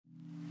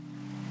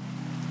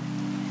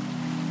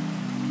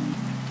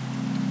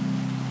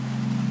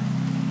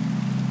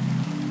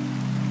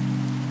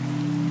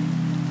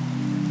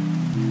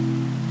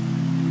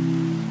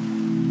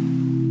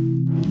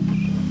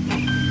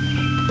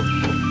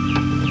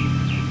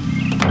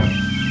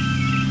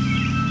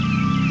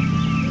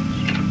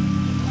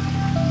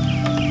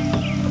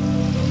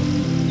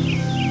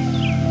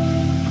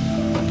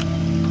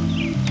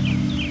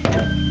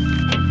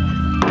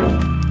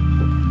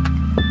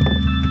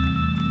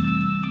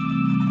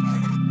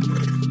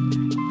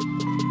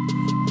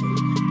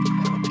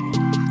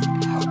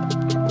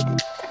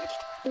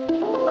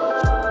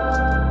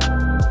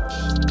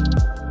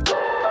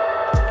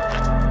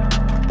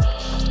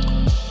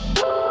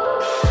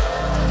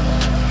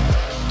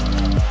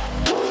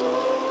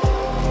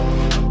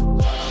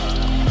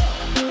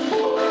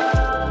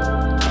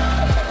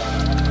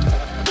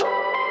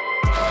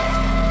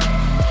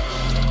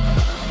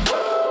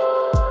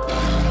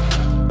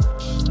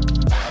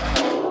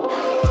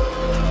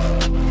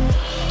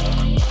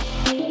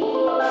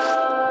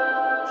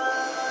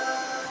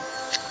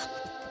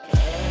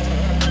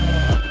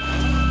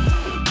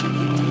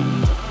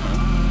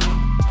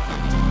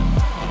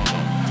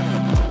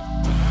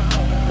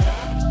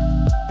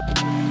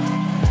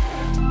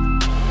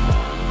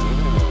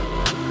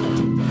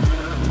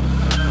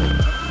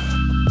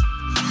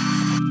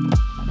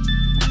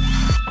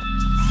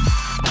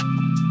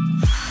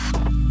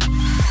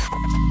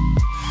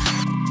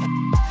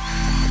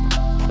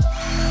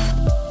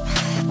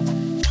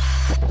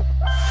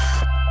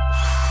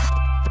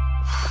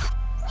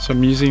So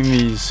I'm using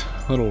these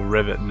little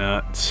rivet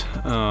nuts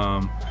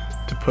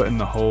to put in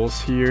the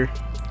holes here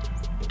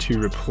to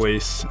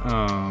replace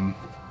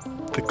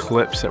the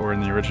clips that were in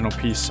the original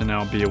piece, so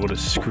now I'll be able to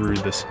screw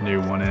this new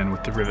one in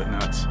with the rivet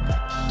nuts.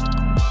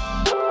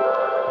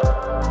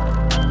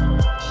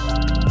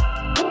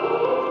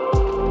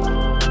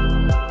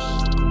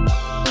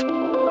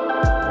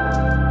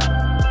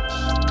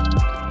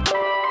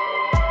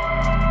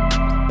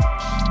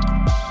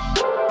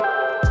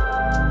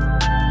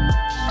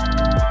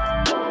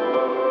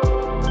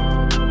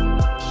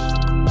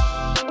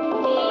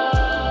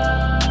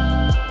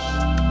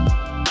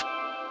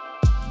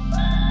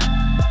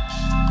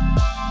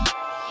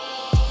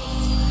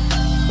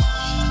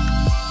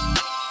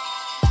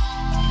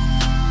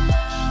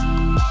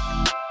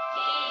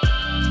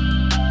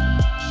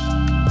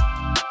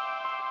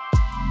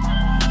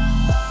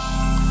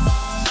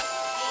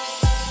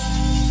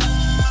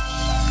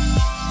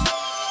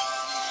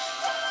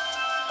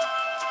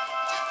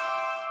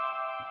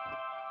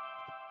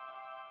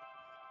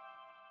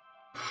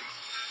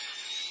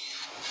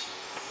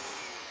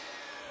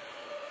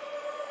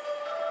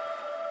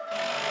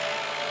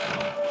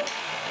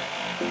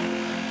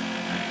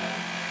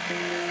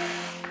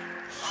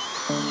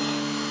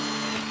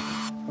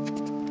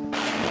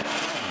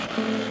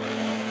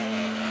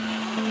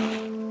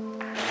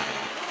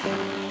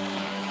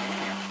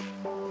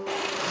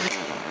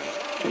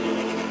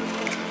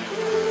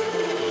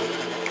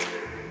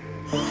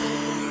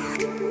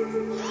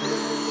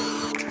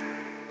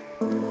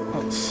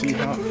 Let's see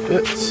how it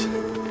fits.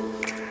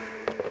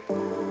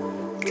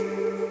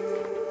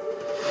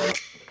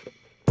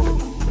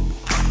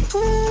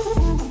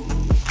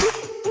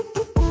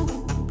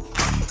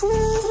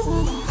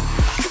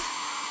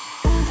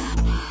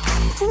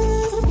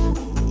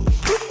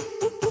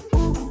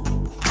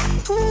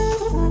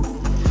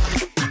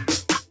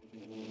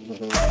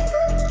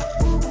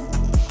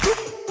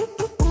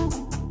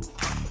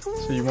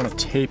 So you want to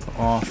tape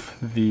off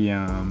the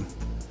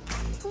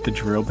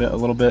drill bit a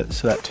little bit,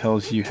 so that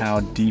tells you how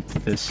deep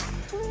this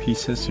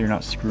piece is, so you're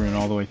not screwing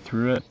all the way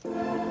through it.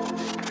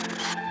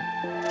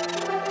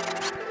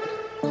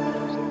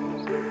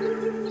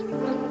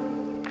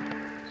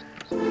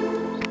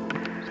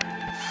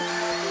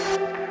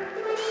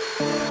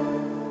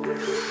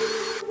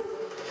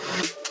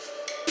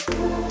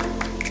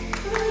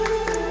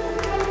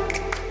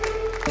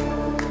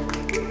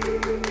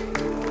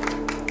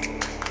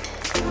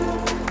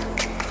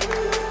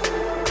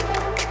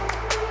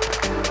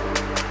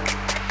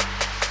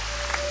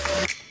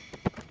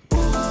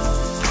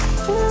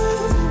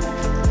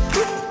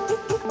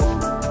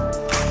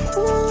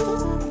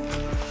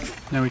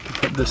 Now we can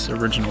put this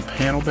original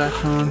panel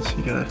back on, so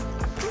you gotta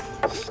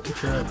stick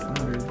that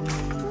under these.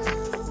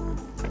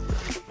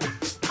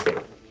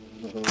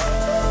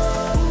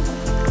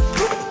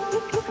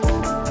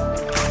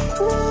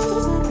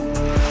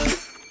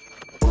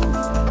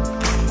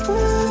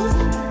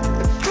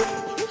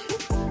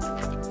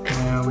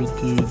 Now we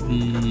do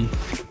the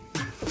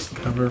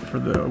cover for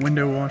the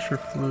window washer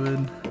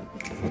fluid.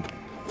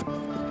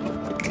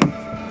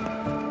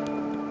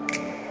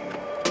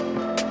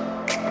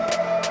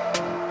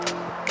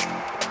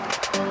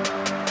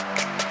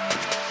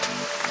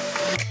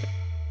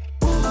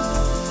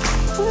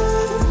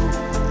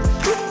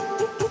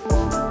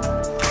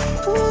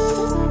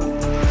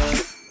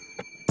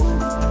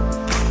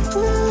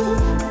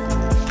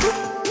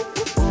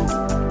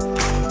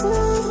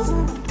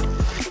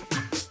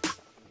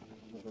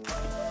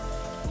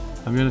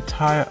 I'm going to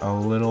tie a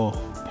little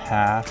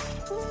path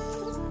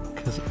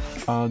because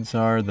odds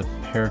are the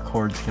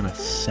paracord's going to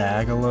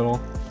sag a little.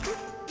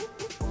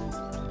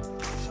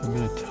 So I'm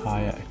going to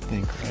tie it, I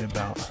think, right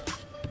about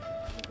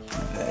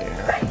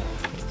there.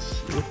 Let's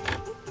see.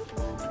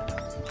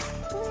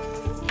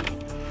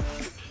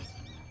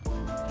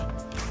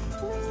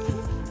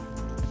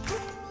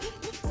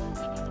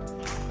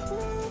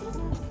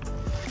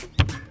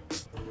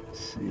 Let's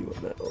see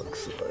what that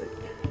looks like.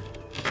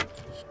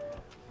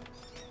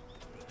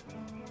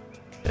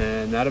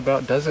 And that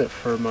about does it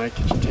for my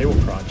kitchen table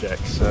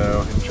project,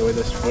 so enjoy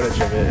this footage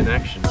of it in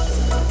action.